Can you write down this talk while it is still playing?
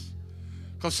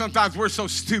Because sometimes we're so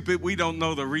stupid we don't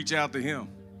know to reach out to him.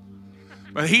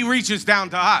 But he reaches down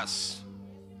to us.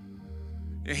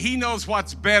 And he knows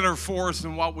what's better for us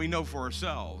than what we know for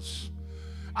ourselves.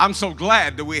 I'm so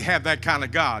glad that we have that kind of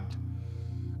God.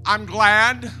 I'm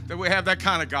glad that we have that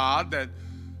kind of God, that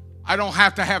I don't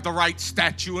have to have the right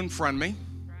statue in front of me.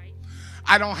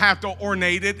 I don't have to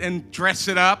ornate it and dress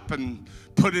it up and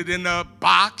put it in a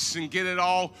box and get it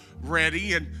all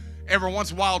ready and every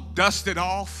once in a while dust it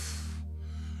off.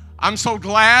 I'm so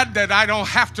glad that I don't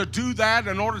have to do that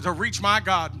in order to reach my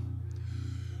God.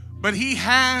 But he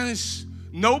has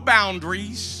no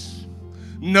boundaries,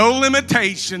 no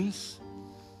limitations.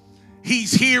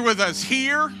 He's here with us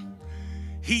here.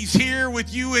 He's here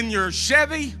with you in your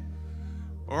Chevy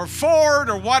or Ford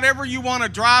or whatever you want to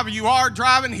drive or you are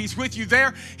driving. He's with you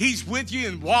there. He's with you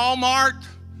in Walmart.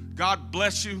 God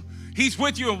bless you. He's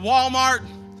with you in Walmart.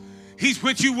 He's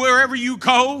with you wherever you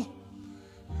go.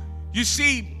 You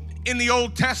see, in the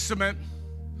Old Testament,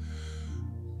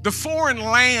 the foreign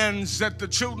lands that the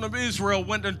children of Israel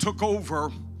went and took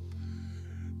over,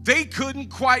 they couldn't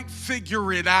quite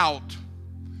figure it out.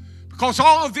 Because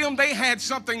all of them, they had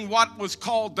something what was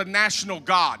called the national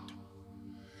God.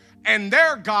 And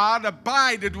their God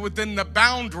abided within the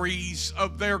boundaries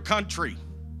of their country.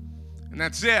 And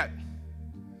that's it.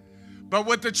 But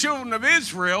with the children of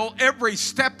Israel, every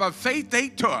step of faith they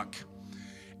took,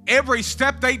 every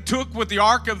step they took with the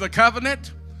Ark of the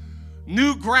Covenant,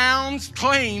 new grounds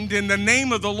claimed in the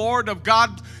name of the Lord of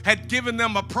God had given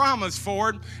them a promise for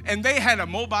it, and they had a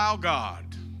mobile God.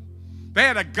 They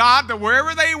had a God that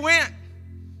wherever they went,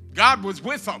 God was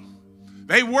with them.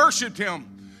 They worshiped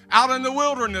him out in the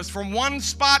wilderness from one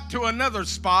spot to another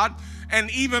spot,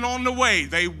 and even on the way,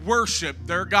 they worshiped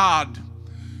their God.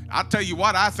 I'll tell you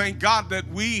what, I thank God that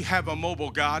we have a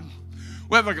mobile God.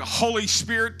 We have a Holy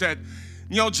Spirit that,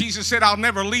 you know, Jesus said, I'll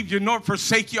never leave you nor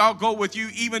forsake you. I'll go with you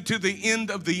even to the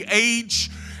end of the age.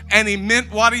 And he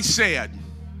meant what he said.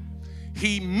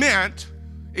 He meant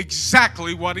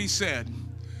exactly what he said.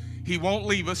 He won't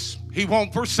leave us. He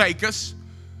won't forsake us.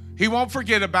 He won't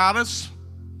forget about us.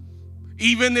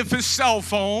 Even if his cell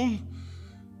phone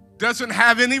doesn't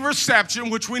have any reception,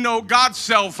 which we know God's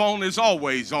cell phone is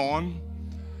always on.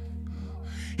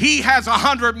 He has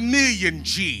 100 million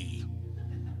G.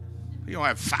 He don't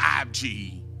have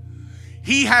 5G.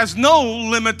 He has no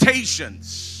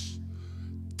limitations.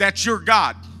 That's your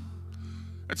God.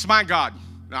 That's my God.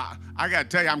 Now, I got to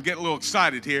tell you, I'm getting a little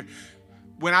excited here.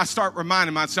 When I start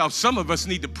reminding myself, some of us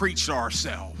need to preach to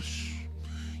ourselves.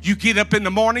 You get up in the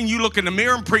morning, you look in the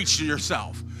mirror and preach to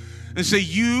yourself. And say,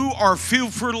 you're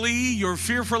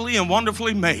fearfully and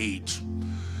wonderfully made.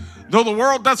 Though the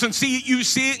world doesn't see it, you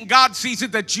see it, and God sees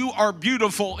it, that you are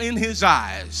beautiful in his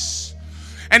eyes.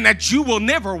 And that you will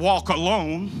never walk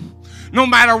alone. No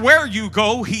matter where you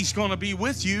go, he's going to be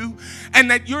with you. And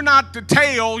that you're not the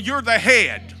tail, you're the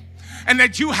head. And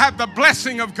that you have the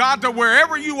blessing of God, that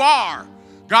wherever you are,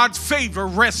 God's favor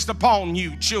rests upon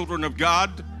you, children of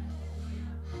God.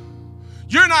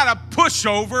 You're not a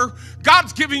pushover.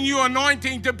 God's giving you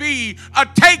anointing to be a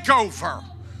takeover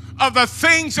of the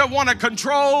things that want to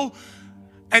control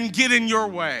and get in your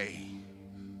way.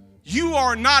 You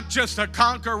are not just a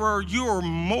conqueror, you are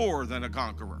more than a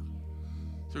conqueror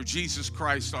through Jesus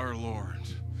Christ our Lord.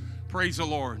 Praise the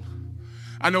Lord.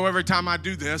 I know every time I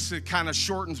do this, it kind of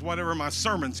shortens whatever my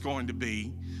sermon's going to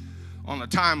be on a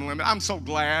time limit. I'm so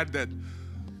glad that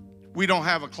we don't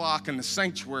have a clock in the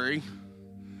sanctuary,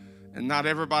 and not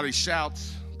everybody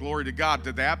shouts glory to God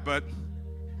to that, but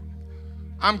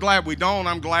I'm glad we don't.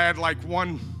 I'm glad, like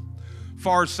one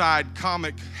Far Side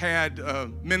comic had, a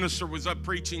minister was up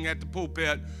preaching at the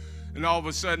pulpit, and all of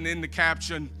a sudden in the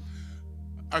caption,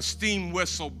 a steam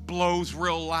whistle blows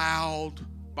real loud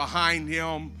behind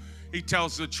him. He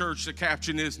tells the church, the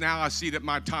caption is, now I see that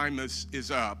my time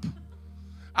is up.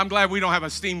 I'm glad we don't have a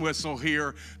steam whistle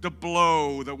here to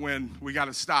blow the wind. We got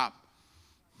to stop.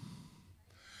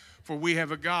 For we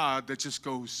have a God that just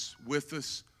goes with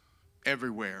us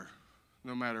everywhere,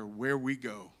 no matter where we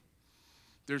go.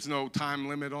 There's no time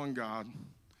limit on God,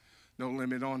 no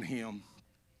limit on him.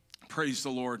 Praise the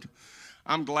Lord.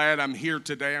 I'm glad I'm here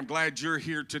today. I'm glad you're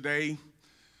here today.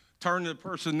 Turn to the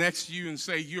person next to you and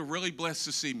say, you're really blessed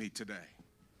to see me today.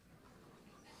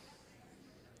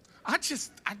 I'm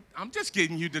just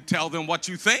getting you to tell them what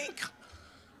you think.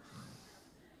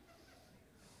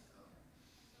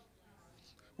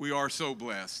 We are so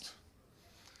blessed.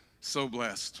 So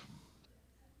blessed.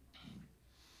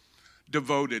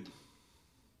 Devoted.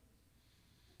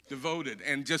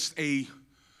 And just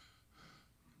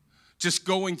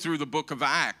going through the book of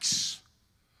Acts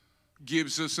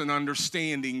gives us an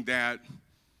understanding that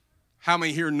How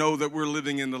many here know that we're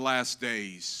living in the last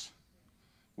days?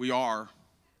 We are.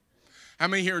 How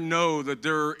many here know that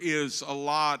there is a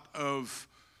lot of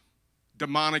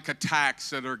demonic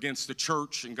attacks that are against the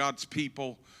church and God's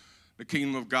people, the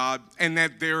kingdom of God, and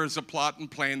that there is a plot and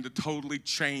plan to totally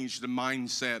change the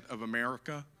mindset of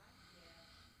America?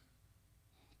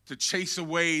 To chase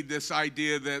away this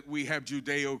idea that we have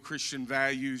Judeo-Christian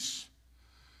values.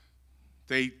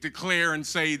 They declare and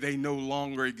say they no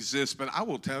longer exist, but I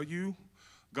will tell you,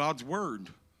 God's word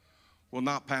will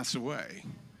not pass away.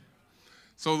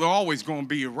 So they're always going to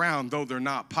be around, though they're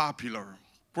not popular.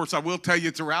 Of course, I will tell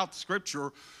you throughout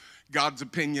Scripture, God's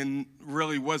opinion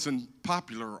really wasn't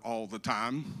popular all the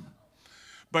time,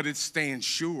 but it stands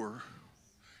sure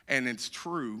and it's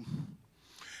true.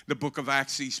 The book of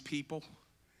Acts, these people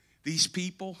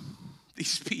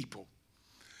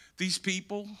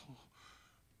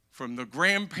from the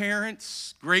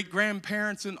grandparents,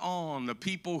 great-grandparents and on, the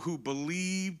people who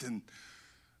believed and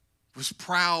was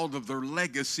proud of their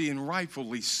legacy, and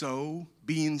rightfully so,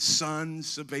 being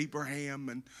sons of Abraham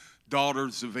and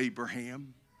daughters of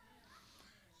Abraham.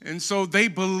 And so they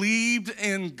believed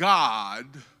in God,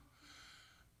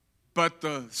 but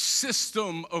the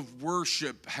system of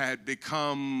worship had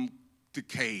become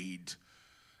decayed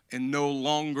and no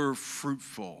longer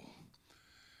fruitful.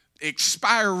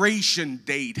 Expiration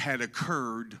date had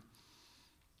occurred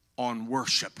on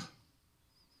worship.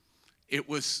 It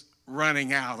was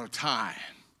running out of time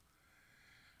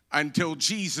until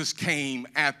Jesus came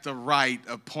at the right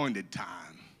appointed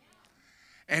time.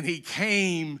 And he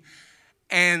came,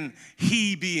 and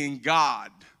he being God,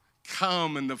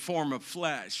 come in the form of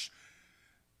flesh,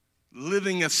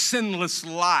 living a sinless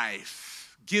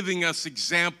life, giving us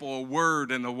example, a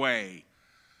word, and a way.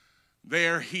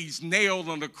 There he's nailed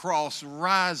on the cross,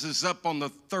 rises up on the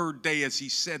third day as he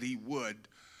said he would,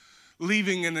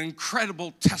 leaving an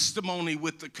incredible testimony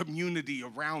with the community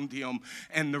around him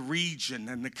and the region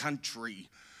and the country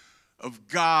of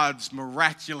God's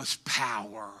miraculous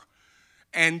power.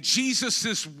 And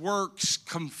Jesus' works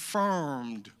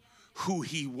confirmed who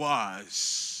he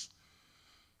was.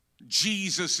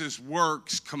 Jesus'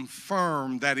 works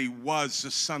confirmed that he was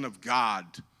the Son of God.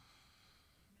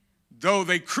 Though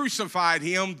they crucified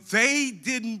him, they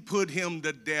didn't put him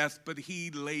to death, but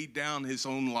he laid down his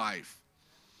own life.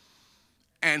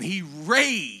 And he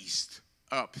raised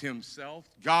up himself.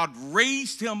 God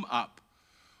raised him up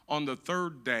on the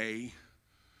third day.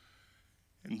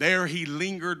 And there he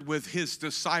lingered with his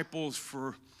disciples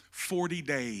for 40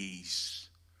 days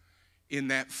in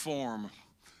that form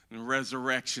and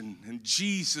resurrection. And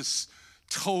Jesus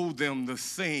told them the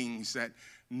things that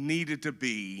needed to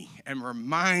be and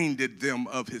reminded them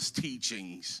of his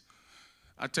teachings.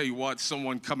 I tell you what,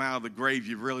 someone come out of the grave,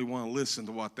 you really want to listen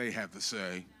to what they have to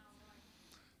say.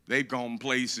 They've gone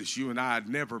places you and I had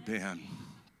never been,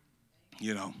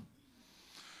 you know.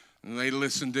 And they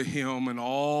listened to him, and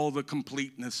all the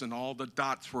completeness and all the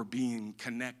dots were being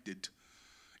connected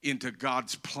into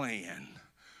God's plan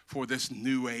for this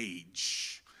new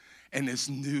age and this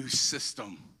new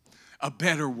system. A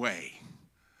better way,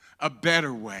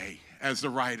 as the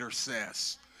writer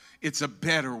says. It's a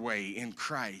better way in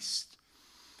Christ.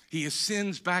 He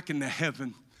ascends back into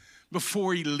heaven.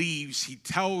 Before he leaves, he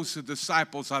tells the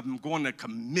disciples, I'm going to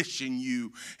commission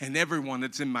you and everyone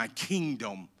that's in my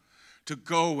kingdom to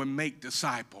go and make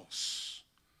disciples,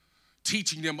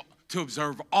 teaching them to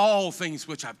observe all things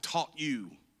which I've taught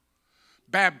you,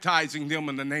 baptizing them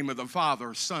in the name of the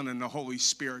Father, Son, and the Holy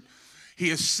Spirit. He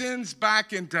ascends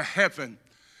back into heaven.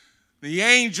 The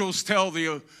angels tell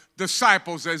the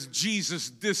disciples as Jesus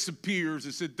disappears,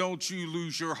 they said, don't you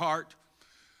lose your heart.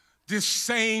 This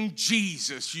same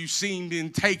Jesus you seen being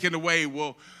taken away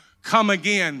will come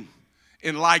again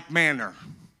in like manner.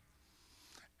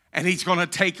 And he's going to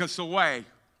take us away.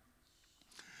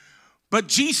 But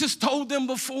Jesus told them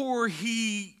before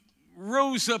he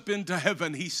rose up into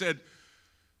heaven, he said,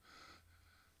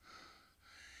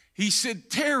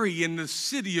 tarry in the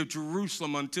city of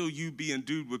Jerusalem until you be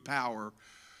endued with power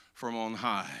from on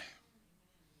high.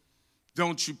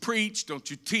 Don't you preach,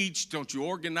 don't you teach, don't you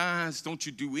organize, don't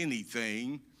you do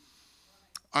anything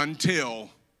until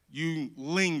you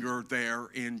linger there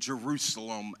in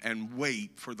Jerusalem and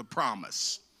wait for the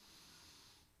promise.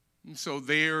 And so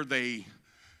there they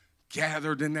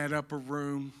gathered in that upper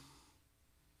room.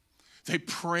 They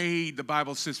prayed, the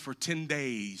Bible says, for 10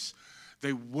 days.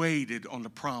 They waited on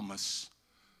the promise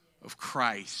of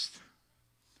Christ.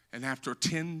 And after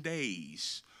 10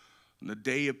 days, on the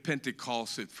day of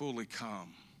Pentecost had fully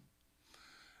come,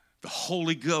 the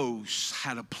Holy Ghost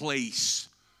had a place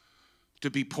to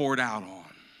be poured out on.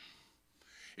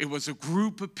 It was a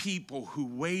group of people who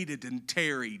waited and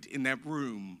tarried in that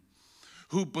room,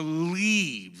 who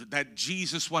believed that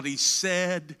Jesus, what he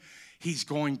said, he's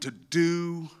going to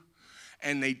do.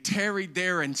 And they tarried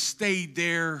there and stayed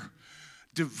there,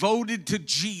 devoted to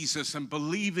Jesus and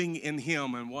believing in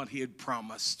him and what he had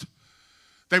promised.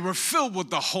 They were filled with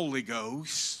the Holy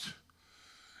Ghost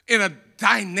in a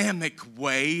dynamic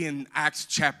way in Acts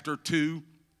chapter 2.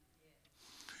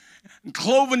 And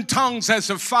cloven tongues as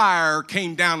a fire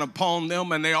came down upon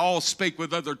them, and they all spake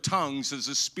with other tongues as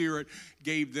the Spirit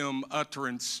gave them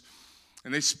utterance.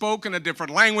 And they spoke in a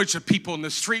different language. The people in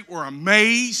the street were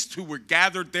amazed, who were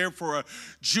gathered there for a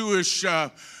Jewish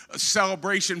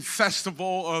celebration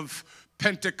festival of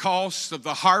Pentecost, of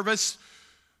the harvest.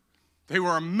 They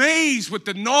were amazed with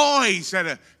the noise that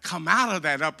had come out of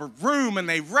that upper room, and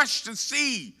they rushed to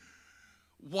see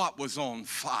what was on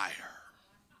fire.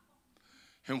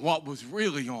 And what was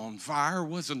really on fire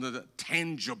wasn't a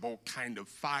tangible kind of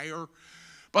fire,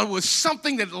 but it was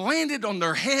something that landed on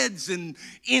their heads and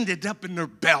ended up in their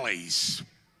bellies.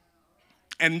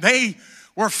 And they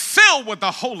were filled with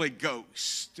the Holy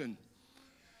Ghost and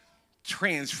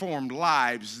transformed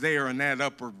lives there in that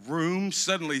upper room.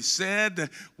 Suddenly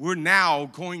said, we're now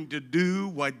going to do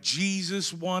what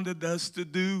Jesus wanted us to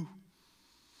do.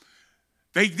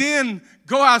 They then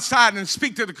go outside and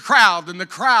speak to the crowd, and the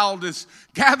crowd is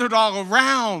gathered all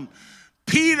around.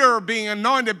 Peter being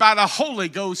anointed by the Holy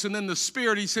Ghost, and in the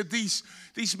Spirit, he said, these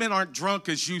men aren't drunk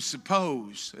as you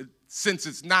suppose, since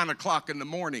it's 9 o'clock in the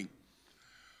morning.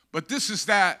 But this is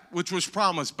that which was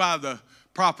promised by the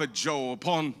prophet Joel.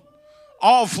 Upon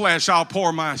all flesh I'll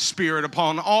pour my Spirit,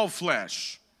 upon all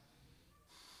flesh.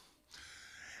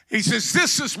 He says,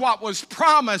 this is what was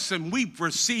promised, and we've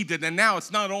received it. And now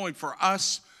it's not only for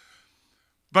us,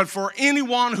 but for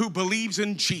anyone who believes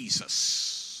in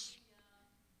Jesus.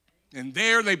 And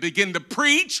there they begin to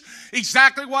preach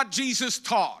exactly what Jesus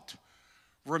taught.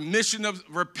 Remission of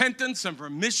repentance and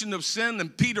remission of sin.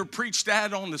 And Peter preached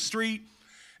that on the street.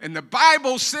 And the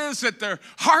Bible says that their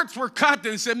hearts were cut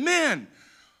and said, men,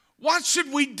 what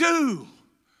should we do?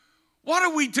 What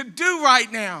are we to do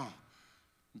right now?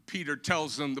 And Peter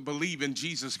tells them to believe in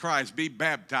Jesus Christ, be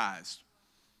baptized.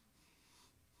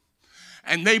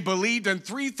 And they believed, and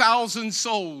 3,000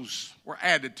 souls were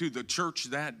added to the church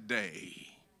that day.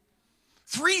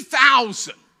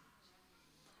 3,000.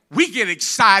 We get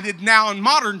excited now in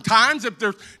modern times if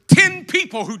there's 10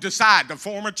 people who decide to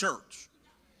form a church.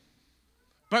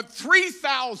 But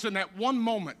 3,000 at one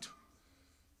moment.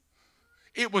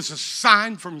 It was a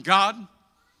sign from God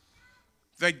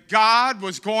that God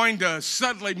was going to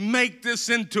suddenly make this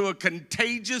into a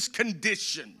contagious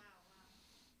condition.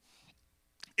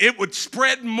 It would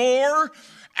spread more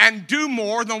and do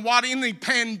more than what any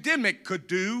pandemic could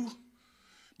do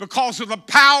because of the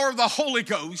power of the Holy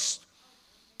Ghost.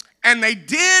 And they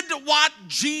did what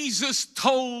Jesus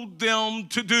told them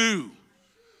to do.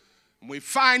 And we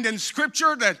find in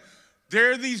Scripture that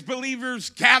there are these believers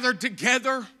gathered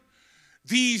together,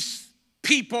 these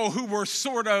people who were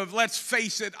sort of, let's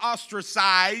face it,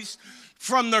 ostracized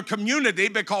from their community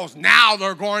because now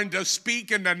they're going to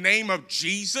speak in the name of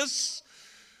Jesus.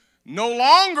 No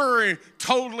longer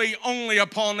totally only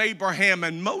upon Abraham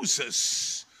and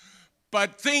Moses,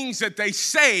 but things that they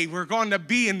say were going to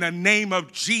be in the name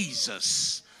of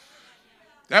Jesus.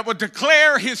 That would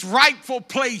declare his rightful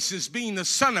place as being the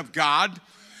Son of God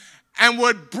and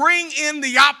would bring in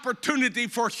the opportunity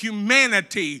for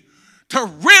humanity to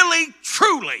really,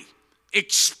 truly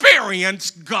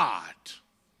experience God.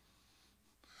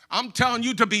 I'm telling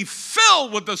you, to be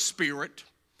filled with the Spirit,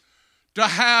 to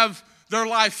have their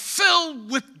life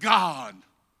filled with God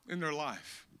in their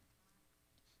life.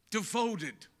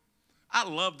 Devoted. I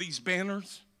love these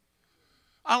banners.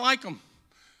 I like them.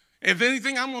 If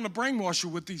anything, I'm going to brainwash you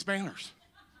with these banners.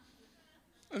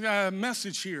 I got a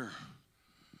message here.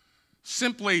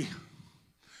 Simply,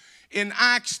 in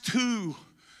Acts 2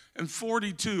 and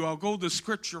 42, I'll go to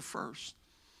Scripture first.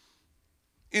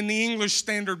 In the English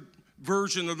Standard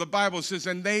Version of the Bible, it says,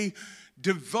 and they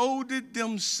devoted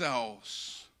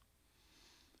themselves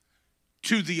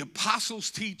to the apostles'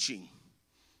 teaching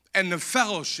and the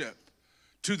fellowship,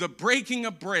 to the breaking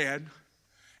of bread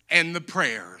and the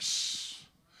prayers.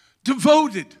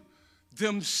 Devoted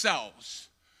themselves.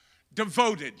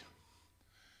 Devoted.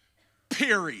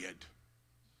 Period.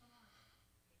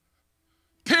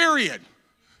 Period.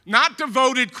 Not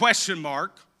devoted question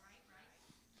mark.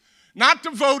 Not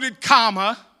devoted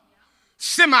comma.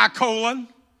 Semicolon.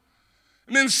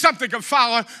 And then something can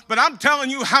follow. But I'm telling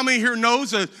you, how many here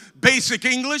knows a basic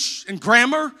English and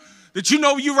grammar? That you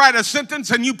know you write a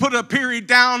sentence and you put a period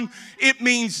down, it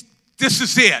means this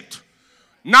is it.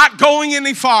 Not going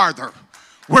any farther.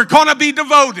 We're going to be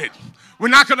devoted. We're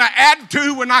not going to add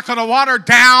to. We're not going to water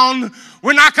down.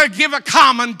 We're not going to give a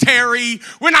commentary.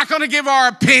 We're not going to give our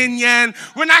opinion.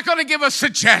 We're not going to give a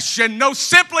suggestion. No,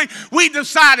 simply we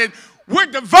decided we're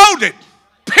devoted,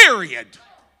 period.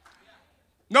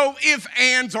 No ifs,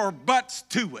 ands, or buts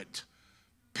to it,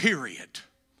 period.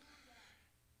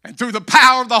 And through the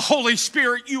power of the Holy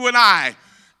Spirit, you and I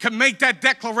can make that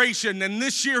declaration and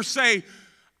this year say,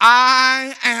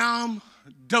 I am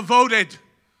devoted.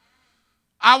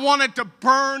 I want it to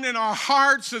burn in our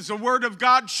hearts as the Word of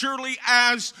God, surely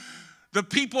as the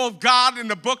people of God in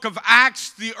the book of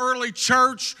Acts, the early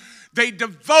church, they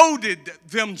devoted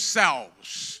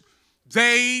themselves.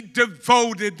 They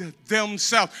devoted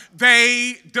themselves.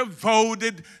 They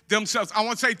devoted themselves. I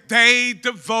want to say they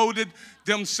devoted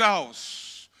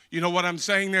themselves. You know what I'm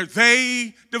saying there?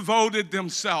 They devoted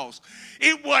themselves.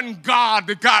 It wasn't God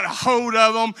that got a hold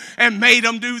of them and made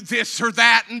them do this or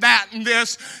that and that and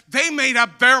this. They made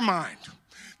up their mind.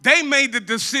 They made the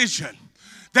decision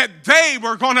that they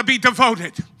were going to be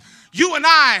devoted. You and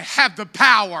I have the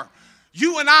power.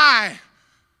 You and I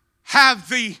have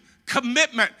the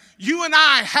commitment. You and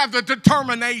I have the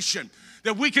determination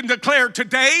that we can declare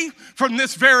today, from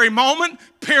this very moment,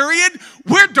 period,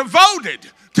 we're devoted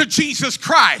to Jesus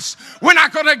Christ. We're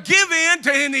not going to give in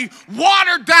to any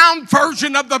watered down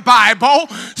version of the Bible,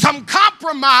 some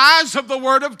compromise of the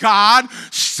Word of God,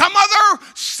 some other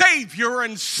Savior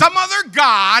and some other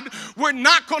God. We're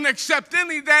not going to accept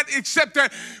any of that except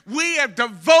that we have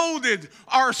devoted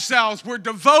ourselves. We're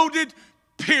devoted,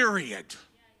 period.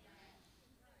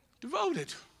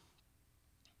 Devoted.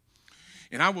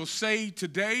 And I will say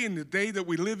today, in the day that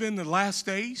we live in, the last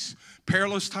days,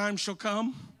 perilous times shall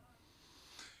come.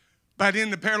 But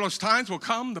in the perilous times will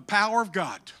come the power of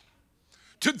God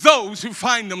to those who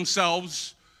find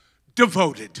themselves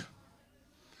devoted.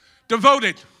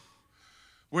 Devoted,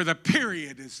 where the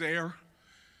period is there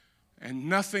and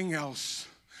nothing else.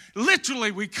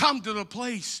 Literally, we come to the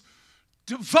place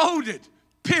devoted,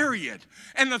 period.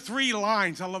 And the 3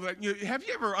 lines, I love that. Have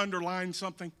you ever underlined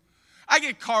something? I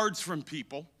get cards from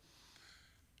people,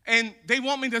 and they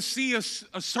want me to see a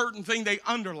certain thing, they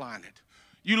underline it.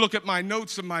 You look at my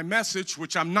notes and my message,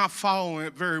 which I'm not following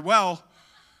it very well,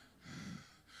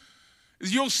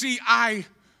 you'll see I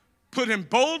put in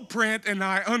bold print and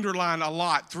I underline a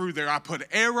lot through there. I put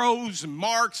arrows and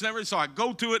marks and everything, so I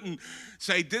go to it and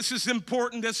say, this is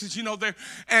important, this is, there.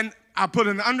 And I put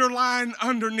an underline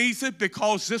underneath it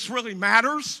because this really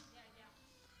matters.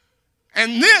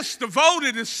 And this,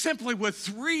 devoted, is simply with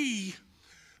 3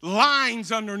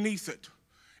 lines underneath it.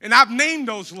 And I've named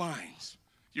those lines.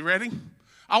 You ready?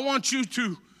 I want you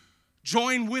to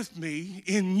join with me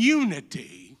in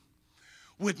unity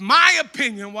with my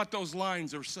opinion what those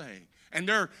lines are saying. And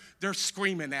they're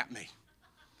screaming at me.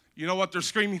 You know what they're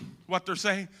screaming? What they're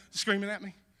saying? Screaming at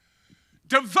me?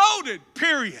 Devoted,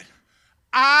 period.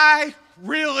 I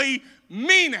really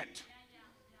mean it.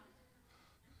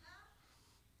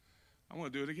 I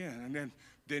want to do it again. And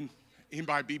then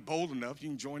anybody be bold enough, you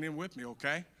can join in with me,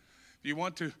 okay? If you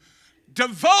want to.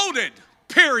 Devoted,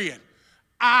 period.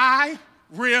 I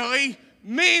really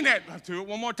mean it. Let's do it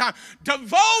one more time.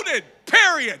 Devoted,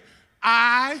 period.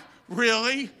 I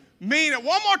really mean it.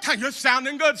 One more time. You're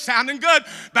sounding good, sounding good.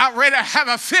 About ready to have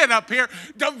a fit up here.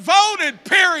 Devoted,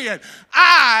 period.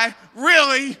 I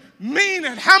really mean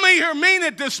it. How many here mean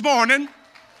it this morning?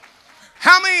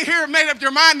 How many here have made up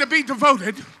your mind to be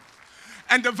devoted?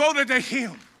 And devoted to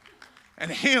Him.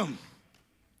 And Him.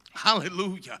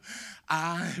 Hallelujah.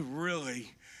 I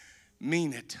really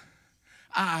mean it.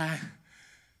 I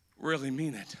really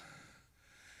mean it.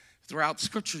 Throughout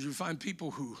Scripture, you find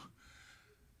people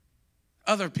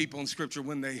other people in Scripture,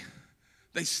 when they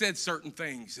said certain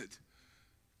things that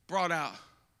brought out,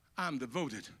 I'm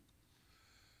devoted.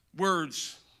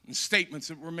 Words and statements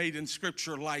that were made in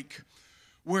Scripture like,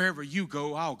 wherever you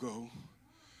go, I'll go.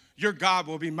 Your God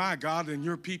will be my God, and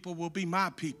your people will be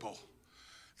my people.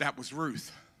 That was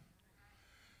Ruth.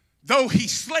 Though he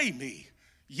slay me,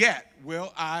 yet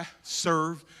will I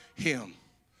serve him.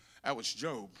 That was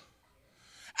Job.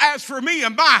 As for me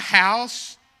and my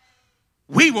house,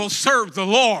 we will serve the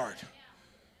Lord.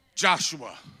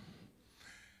 Joshua.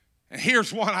 And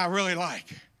here's one I really like.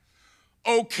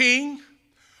 O King,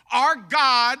 our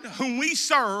God whom we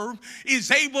serve is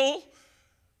able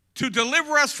to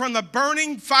deliver us from the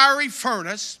burning fiery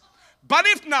furnace. But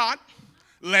if not,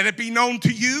 let it be known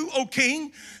to you, O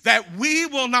King, that we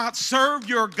will not serve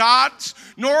your gods,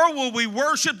 nor will we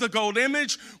worship the gold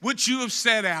image which you have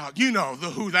set out. You know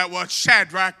who that was,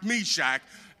 Shadrach, Meshach,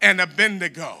 and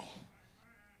Abednego.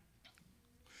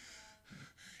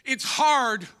 It's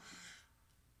hard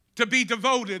to be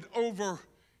devoted over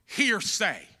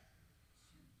hearsay.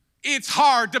 It's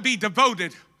hard to be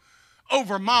devoted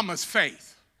over mama's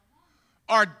faith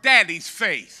or daddy's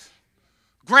faith,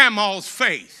 grandma's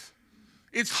faith.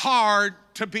 It's hard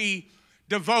to be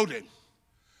devoted.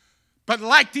 But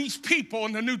like these people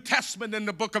in the New Testament in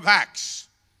the book of Acts,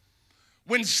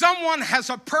 when someone has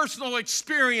a personal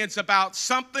experience about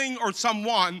something or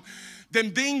someone, then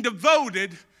being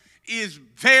devoted is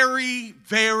very,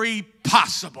 very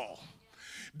possible.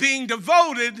 Being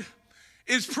devoted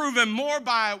is proven more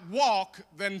by walk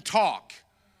than talk,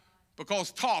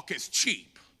 because talk is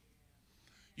cheap.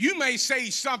 You may say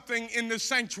something in the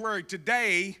sanctuary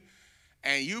today,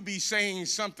 and you'll be saying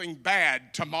something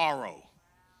bad tomorrow.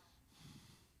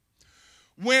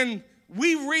 When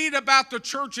we read about the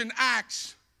church in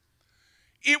Acts,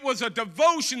 it was a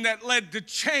devotion that led to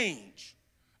change,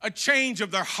 a change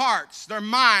of their hearts, their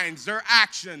minds, their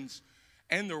actions,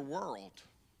 and their world.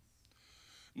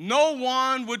 No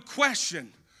one would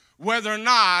question whether or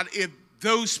not if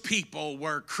those people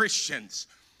were Christians.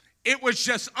 It was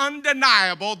just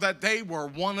undeniable that they were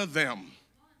one of them.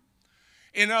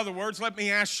 In other words, let me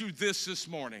ask you this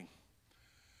morning.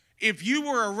 If you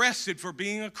were arrested for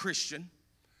being a Christian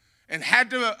and had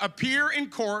to appear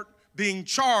in court being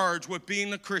charged with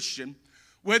being a Christian,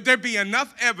 would there be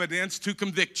enough evidence to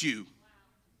convict you?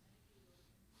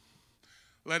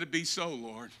 Let it be so,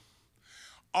 Lord.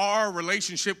 Our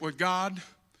relationship with God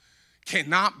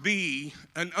cannot be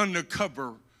an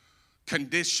undercover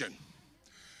condition,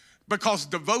 because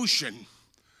devotion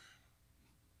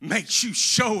makes you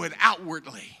show it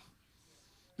outwardly.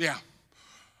 Yeah.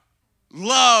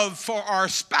 Love for our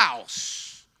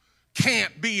spouse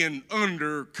can't be an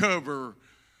undercover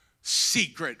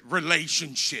secret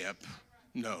relationship.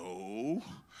 No,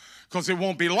 because it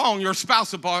won't be long. Your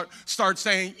spouse will start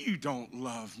saying, you don't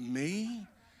love me.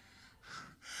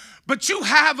 But you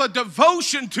have a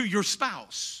devotion to your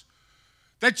spouse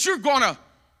that you're going to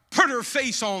put her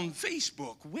face on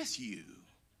Facebook with you.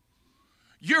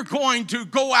 You're going to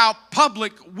go out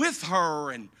public with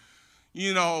her and,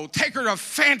 take her to a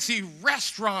fancy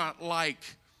restaurant like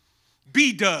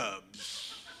B-Dubs.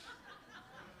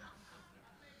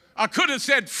 I could have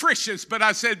said Frisch's, but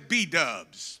I said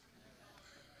B-Dubs.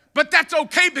 But that's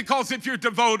okay, because if you're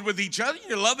devoted with each other,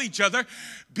 you love each other,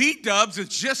 B-Dubs is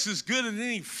just as good as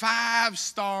any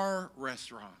 5-star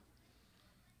restaurant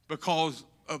because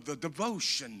of the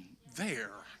devotion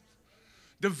there.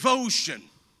 Devotion.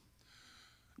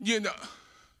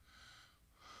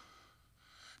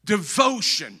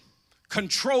 Devotion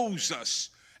controls us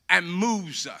and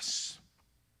moves us.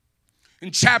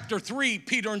 In chapter 3,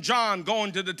 Peter and John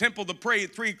going to the temple to pray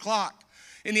at 3 o'clock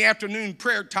in the afternoon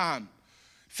prayer time,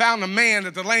 found a man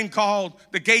at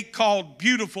the gate called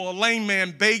Beautiful, a lame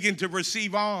man begging to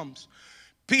receive alms.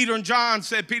 Peter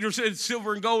said,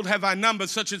 silver and gold have I none,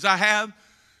 but such as I have.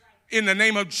 In the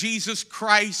name of Jesus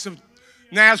Christ of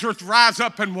Nazareth, rise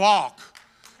up and walk.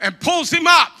 And pulls him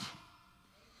up.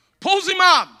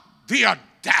 The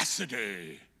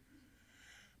audacity.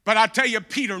 But I tell you,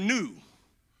 Peter knew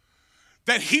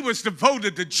that he was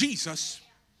devoted to Jesus,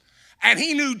 and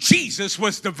he knew Jesus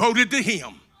was devoted to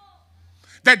him.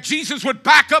 That Jesus would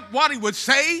back up what he would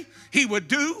say he would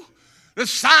do. The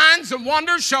signs and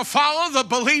wonders shall follow the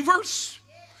believers.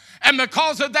 And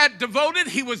because of that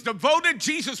he was devoted.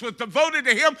 Jesus was devoted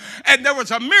to him. And there was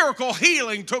a miracle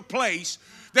healing took place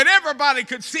that everybody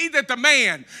could see that the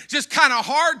man, just kind of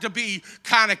hard to be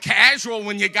kind of casual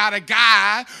when you got a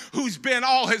guy who's been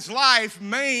all his life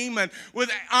maimed and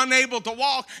unable to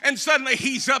walk, and suddenly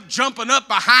he's up, jumping up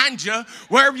behind you.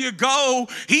 Wherever you go,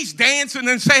 he's dancing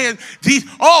and saying,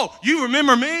 oh, you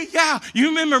remember me? Yeah, you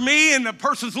remember me? And the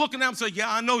person's looking at him and saying,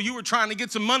 yeah, I know you were trying to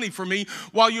get some money for me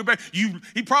while you were back.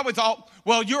 He probably thought,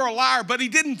 well, you're a liar, but he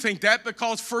didn't think that,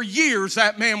 because for years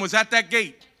that man was at that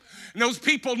gate. And those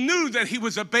people knew that he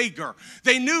was a beggar.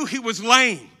 They knew he was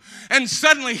lame. And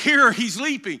suddenly here he's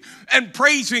leaping and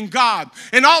praising God.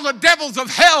 And all the devils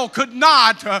of hell could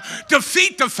not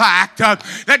defeat the fact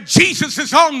that Jesus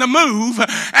is on the move.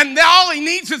 And all he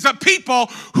needs is a people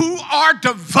who are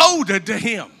devoted to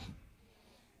him.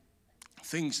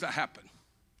 Things to happen.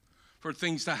 For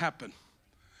things to happen.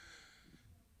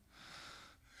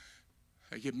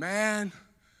 They get mad.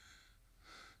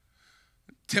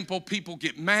 Temple people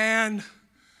get mad.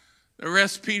 They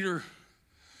arrest Peter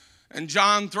and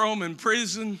John, throw them in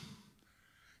prison,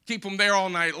 keep them there all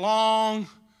night long,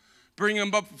 bring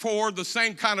them up before the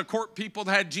same kind of court people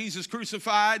that had Jesus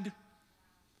crucified.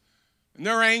 And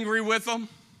they're angry with them.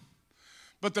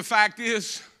 But the fact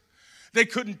is, they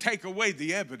couldn't take away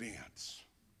the evidence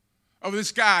of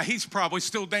this guy. He's probably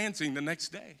still dancing the next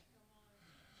day.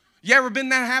 You ever been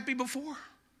that happy before?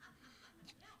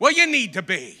 Well, you need to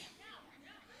be.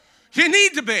 You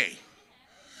need to be.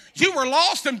 You were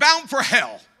lost and bound for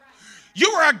hell.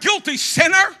 You were a guilty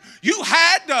sinner. You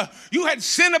had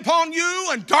sin upon you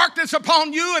and darkness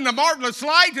upon you, and the marvelous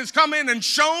light has come in and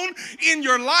shone in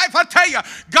your life. I tell you,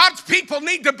 God's people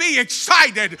need to be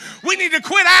excited. We need to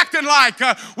quit acting like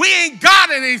we ain't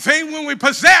got anything when we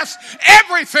possess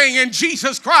everything in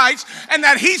Jesus Christ, and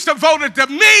that He's devoted to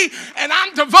me and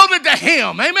I'm devoted to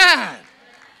Him. Amen.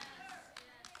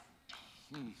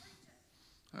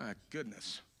 My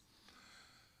goodness.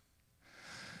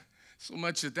 So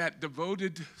much that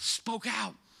devoted spoke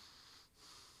out.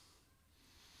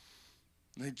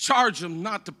 They charged him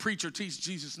not to preach or teach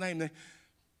Jesus' name.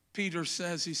 Peter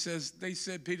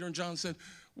and John said,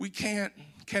 we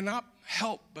cannot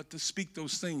help but to speak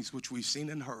those things which we've seen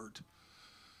and heard.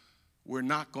 We're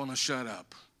not going to shut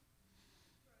up.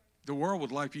 The world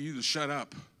would like for you to shut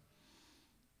up.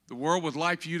 The world would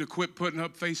like for you to quit putting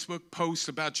up Facebook posts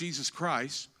about Jesus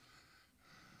Christ.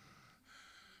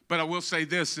 But I will say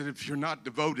this, that if you're not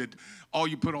devoted, all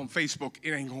you put on Facebook,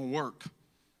 it ain't going to work.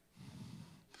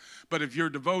 But if you're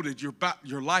devoted,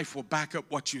 your life will back up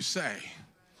what you say.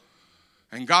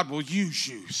 And God will use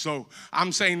you. So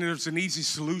I'm saying there's an easy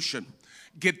solution.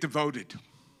 Get devoted.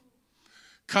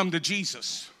 Come to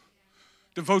Jesus.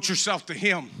 Devote yourself to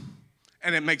Him.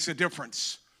 And it makes a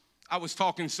difference. I was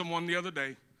talking to someone the other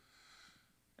day.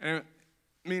 And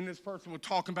me and this person were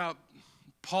talking about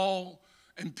Paul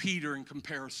and Peter in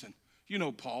comparison. You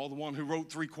know Paul, the one who wrote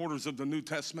 3/4 of the New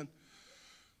Testament.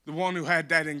 The one who had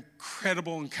that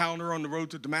incredible encounter on the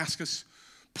road to Damascus.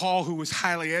 Paul, who was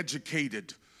highly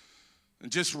educated.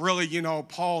 And just really,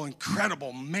 Paul,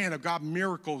 incredible man of God,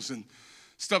 miracles and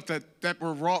stuff that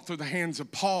were wrought through the hands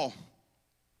of Paul.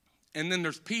 And then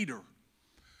there's Peter.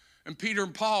 And Peter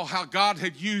and Paul, how God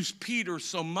had used Peter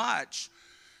so much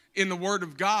in the Word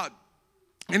of God.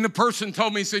 And the person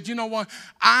told me, he said, you know what?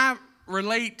 I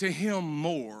relate to him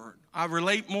more. I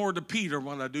relate more to Peter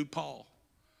than I do Paul.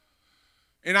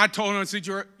 And I told him, I said,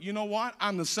 you know what?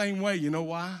 I'm the same way. You know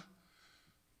why?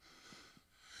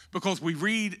 Because we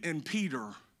read in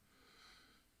Peter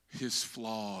his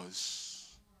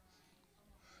flaws.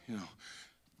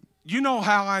 You know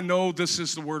how I know this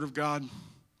is the Word of God?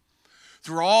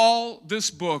 Through all this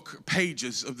book,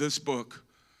 pages of this book,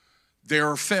 there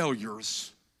are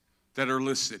failures that are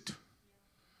listed.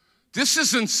 This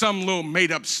isn't some little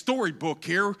made-up storybook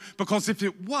here, because if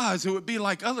it was, it would be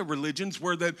like other religions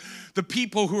where the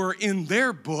people who are in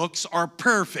their books are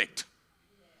perfect.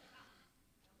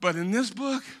 But in this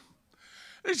book,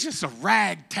 it's just a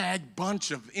ragtag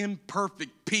bunch of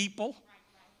imperfect people.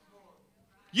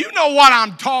 You know what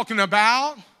I'm talking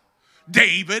about.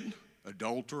 David,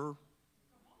 adulterer.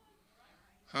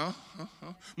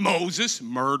 Moses,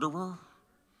 murderer.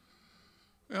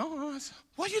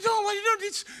 What are you doing? What are you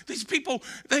doing? These people,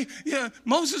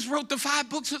 Moses wrote the 5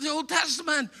 books of the Old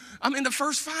Testament. The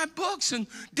first 5 books. And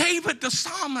David, the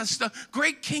psalmist, the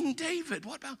great King David.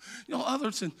 What about,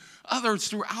 others and others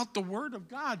throughout the Word of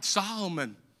God?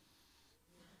 Solomon,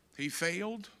 he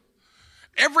failed.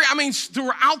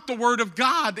 Throughout the Word of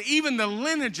God, even the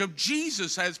lineage of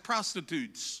Jesus has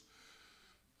prostitutes,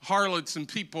 harlots, and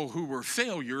people who were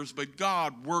failures, but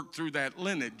God worked through that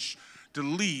lineage to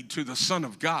lead to the Son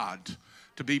of God,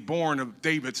 to be born of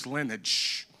David's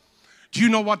lineage. Do you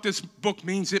know what this book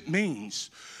means? It means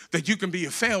that you can be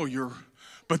a failure,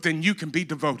 but then you can be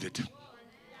devoted.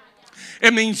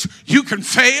 It means you can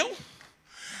fail,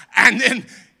 and then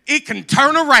it can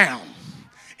turn around.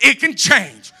 It can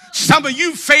change. Some of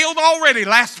you failed already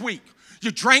last week.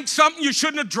 You drank something you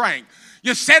shouldn't have drank.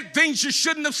 You said things you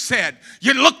shouldn't have said.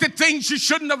 You looked at things you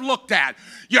shouldn't have looked at.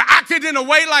 You acted in a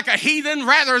way like a heathen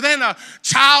rather than a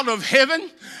child of heaven.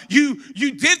 You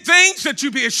did things that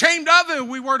you'd be ashamed of, and if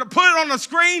we were to put it on the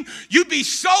screen, you'd be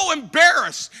so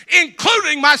embarrassed,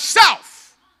 including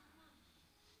myself.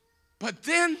 But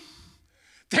then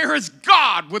there is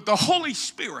God with the Holy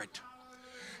Spirit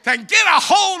that get a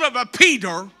hold of a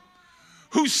Peter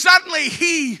who suddenly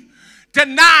he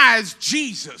denies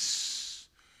Jesus.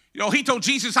 He told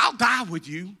Jesus, I'll die with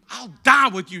you. I'll die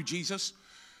with you, Jesus.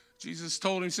 Jesus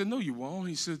told him, he said, no, you won't.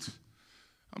 He said,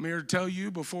 I'm here to tell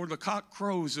you before the cock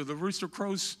crows or the rooster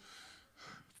crows,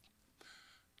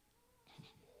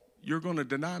 you're going to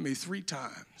deny me 3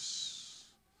 times.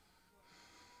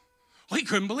 Well, he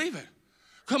couldn't believe it.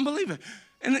 Couldn't believe it.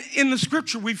 And in the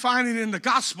scripture, we find it in the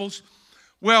Gospels.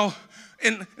 Well,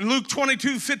 in Luke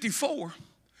 22:54,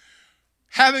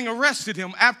 having arrested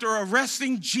him, after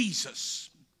arresting Jesus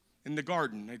in the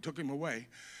garden, they took him away.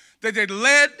 that they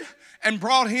led and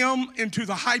brought him into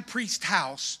the high priest's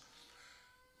house.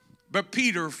 But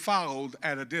Peter followed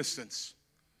at a distance.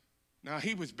 Now,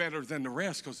 he was better than the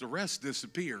rest because the rest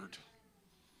disappeared.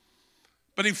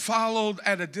 But he followed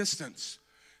at a distance.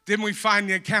 Then we find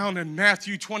the account in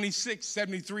Matthew 26,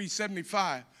 73,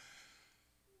 75.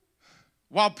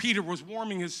 While Peter was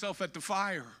warming himself at the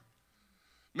fire,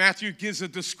 Matthew gives a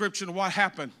description of what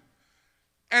happened.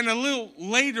 And a little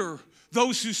later,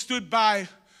 those who stood by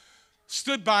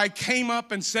came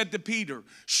up and said to Peter,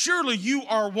 "Surely you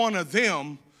are one of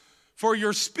them, for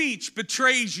your speech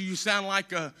betrays you." You sound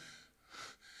like a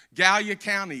Gallia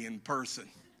County person.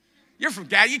 You're from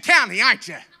Gallia County, aren't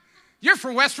you? You're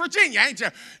from West Virginia, ain't you?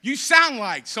 You sound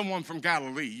like someone from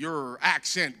Galilee. Your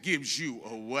accent gives you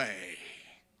away.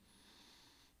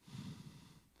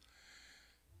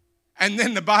 And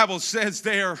then the Bible says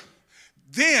there,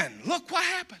 then, look what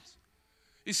happens.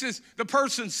 It says, the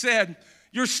person said,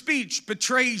 "Your speech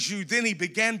betrays you." Then he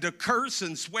began to curse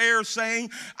and swear,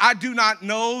 saying, "I do not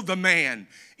know the man."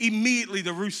 Immediately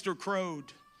the rooster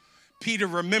crowed. Peter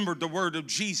remembered the word of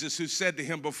Jesus, who said to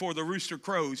him, "Before the rooster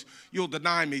crows, you'll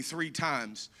deny me 3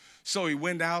 times. So he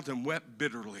went out and wept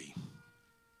bitterly.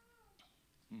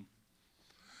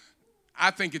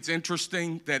 I think it's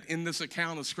interesting that in this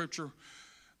account of Scripture,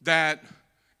 that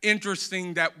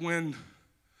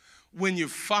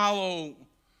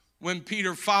when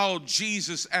Peter followed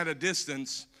Jesus at a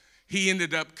distance, he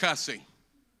ended up cussing.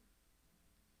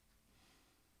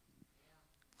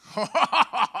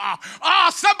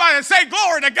 Oh, somebody say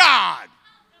glory to God.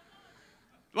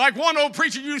 Like one old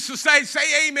preacher used to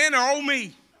say amen or oh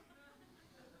me.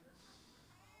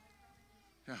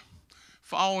 Yeah.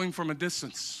 Following from a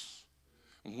distance.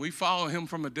 When we follow him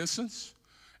from a distance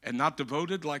and not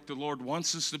devoted like the Lord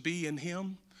wants us to be in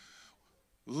him,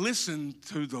 listen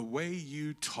to the way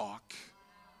you talk.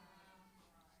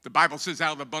 The Bible says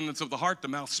out of the abundance of the heart, the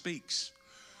mouth speaks.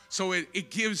 So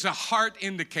it gives a heart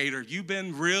indicator. You've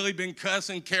really been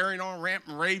cussing, carrying on,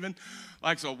 ranting, raving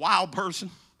like a wild person.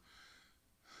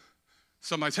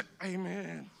 Somebody said,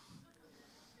 amen.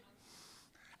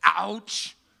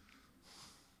 Ouch.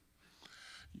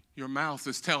 Your mouth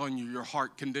is telling you your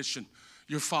heart condition.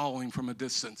 You're following from a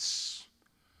distance.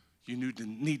 You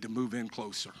need to move in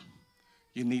closer.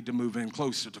 You need to move in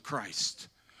closer to Christ.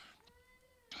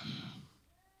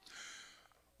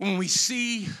 When we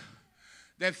see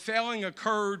that failing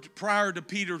occurred prior to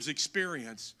Peter's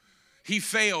experience, he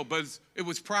failed, but it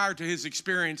was prior to his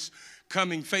experience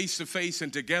coming face to face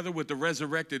and together with the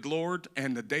resurrected Lord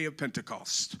and the day of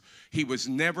Pentecost. He was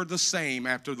never the same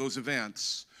after those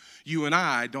events. You and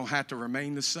I don't have to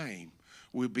remain the same.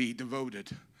 We'll be devoted.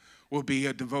 We'll be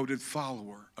a devoted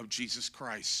follower of Jesus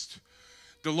Christ.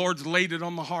 The Lord's laid it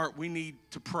on my heart. We need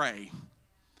to pray.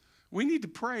 We need to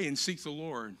pray and seek the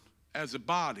Lord as a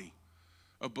body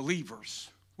of believers.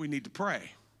 We need to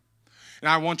pray. And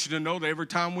I want you to know that every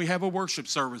time we have a worship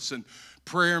service and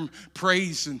prayer and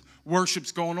praise and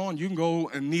worship's going on, you can go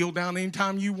and kneel down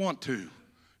anytime you want to.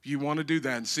 If you want to do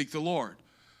that and seek the Lord.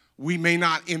 We may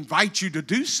not invite you to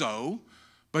do so,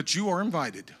 but you are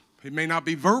invited. It may not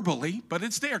be verbally, but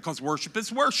it's there because worship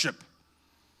is worship.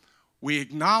 We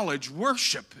acknowledge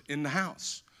worship in the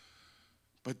house.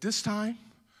 But this time,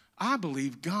 I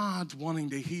believe God's wanting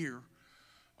to hear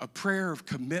a prayer of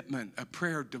commitment, a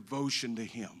prayer of devotion to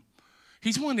him.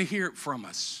 He's wanting to hear it from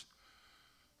us.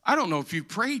 I don't know if you've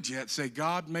prayed yet, say,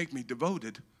 God, make me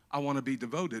devoted. I want to be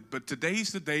devoted. But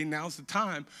today's the day, now's the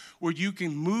time where you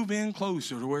can move in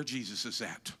closer to where Jesus is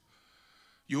at.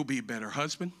 You'll be a better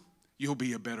husband. You'll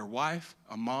be a better wife,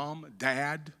 a mom, a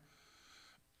dad,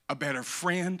 a better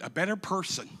friend, a better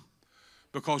person,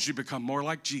 because you become more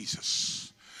like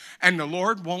Jesus. And the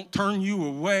Lord won't turn you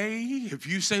away if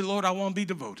you say, Lord, I want to be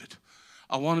devoted.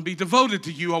 I want to be devoted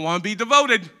to you. I want to be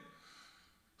devoted.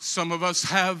 Some of us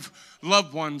have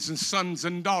loved ones and sons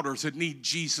and daughters that need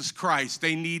Jesus Christ.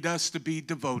 They need us to be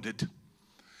devoted.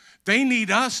 They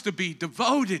need us to be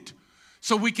devoted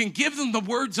so we can give them the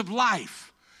words of life.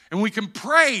 And we can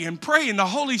pray, and the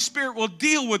Holy Spirit will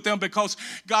deal with them because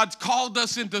God's called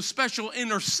us into special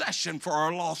intercession for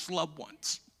our lost loved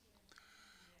ones.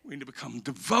 We need to become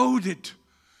devoted.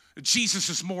 Jesus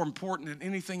is more important than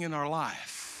anything in our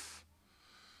life.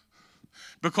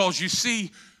 Because you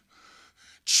see,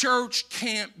 church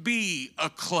can't be a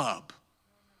club.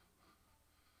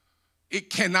 It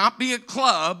cannot be a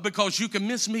club because you can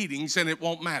miss meetings and it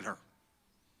won't matter.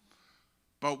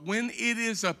 But when it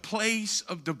is a place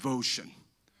of devotion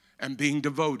and being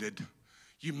devoted,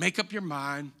 you make up your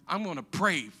mind, I'm going to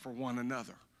pray for one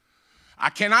another. I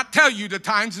cannot tell you the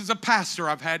times as a pastor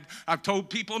I've told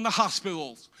people in the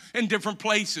hospitals, in different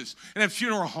places, and at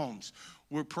funeral homes,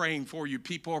 we're praying for you.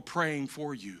 People are praying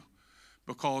for you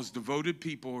because devoted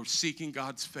people are seeking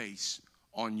God's face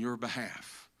on your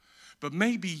behalf. But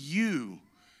maybe you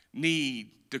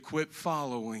need to quit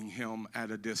following him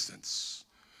at a distance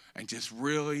and just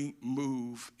really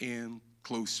move in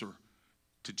closer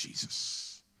to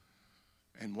Jesus.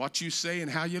 And what you say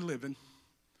and how you're living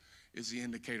is the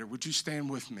indicator. Would you stand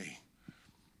with me?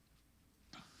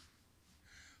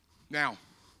 Now,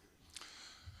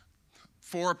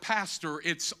 for a pastor,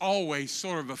 it's always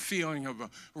sort of a feeling of a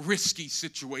risky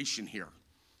situation here.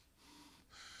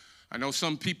 I know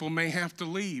some people may have to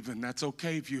leave, and that's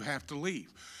okay if you have to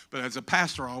leave. But as a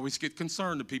pastor, I always get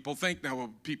concerned that people think now,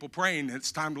 well, people praying,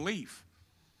 it's time to leave.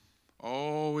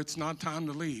 Oh, it's not time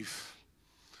to leave.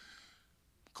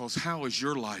 Because how is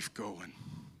your life going?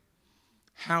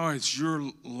 How is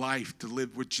your life to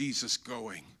live with Jesus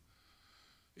going?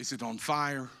 Is it on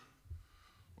fire,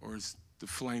 or is the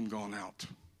flame gone out?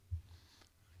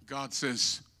 God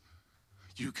says,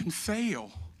 you can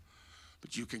fail,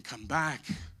 but you can come back.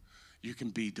 You can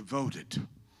be devoted.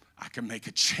 I can make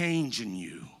a change in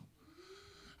you.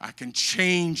 I can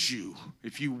change you.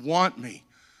 If you want me,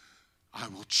 I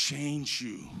will change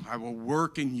you. I will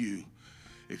work in you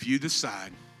if you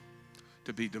decide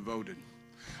to be devoted.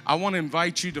 I want to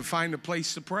invite you to find a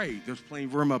place to pray. There's plenty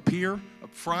of room up here,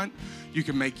 up front. You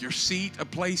can make your seat a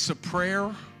place of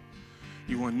prayer.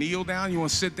 You want to kneel down, you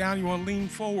want to sit down, you want to lean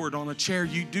forward on a chair,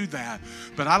 you do that.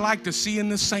 But I like to see in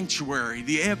the sanctuary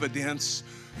the evidence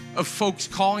of folks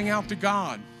calling out to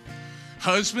God.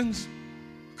 Husbands,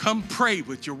 come pray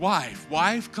with your wife.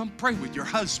 Wife, come pray with your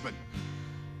husband.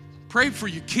 Pray for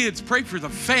your kids. Pray for the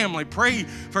family. Pray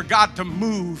for God to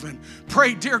move. And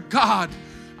pray, dear God,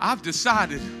 I've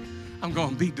decided I'm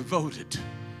going to be devoted.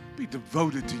 Be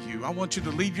devoted to you. I want you to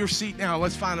leave your seat now.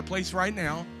 Let's find a place right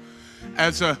now.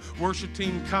 As a worship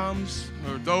team comes,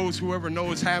 or those, whoever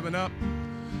knows having up.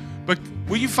 But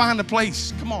will you find a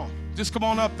place? Come on. Just come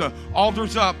on up. The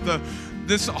altar's up.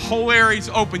 This whole area's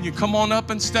open. You come on up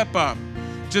and step up.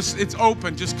 It's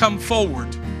open. Just come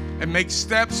forward and make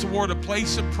steps toward a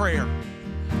place of prayer.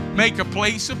 Make a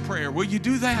place of prayer. Will you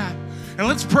do that? And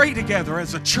let's pray together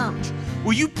as a church.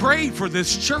 Will you pray for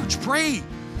this church? Pray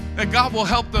that God will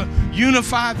help to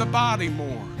unify the body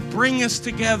more. Bring us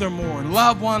together more and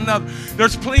love one another.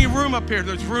 There's plenty of room up here.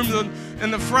 There's room in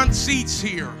the front seats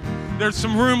here. There's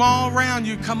some room all around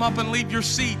you. Come up and leave your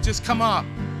seat. Just come up.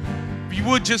 If you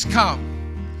would, just come.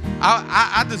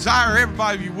 I desire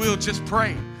everybody, if you will, just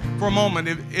pray for a moment.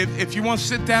 If you want to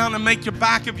sit down and make your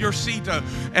back of your seat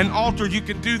an altar, you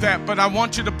can do that. But I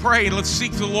want you to pray. Let's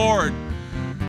seek the Lord.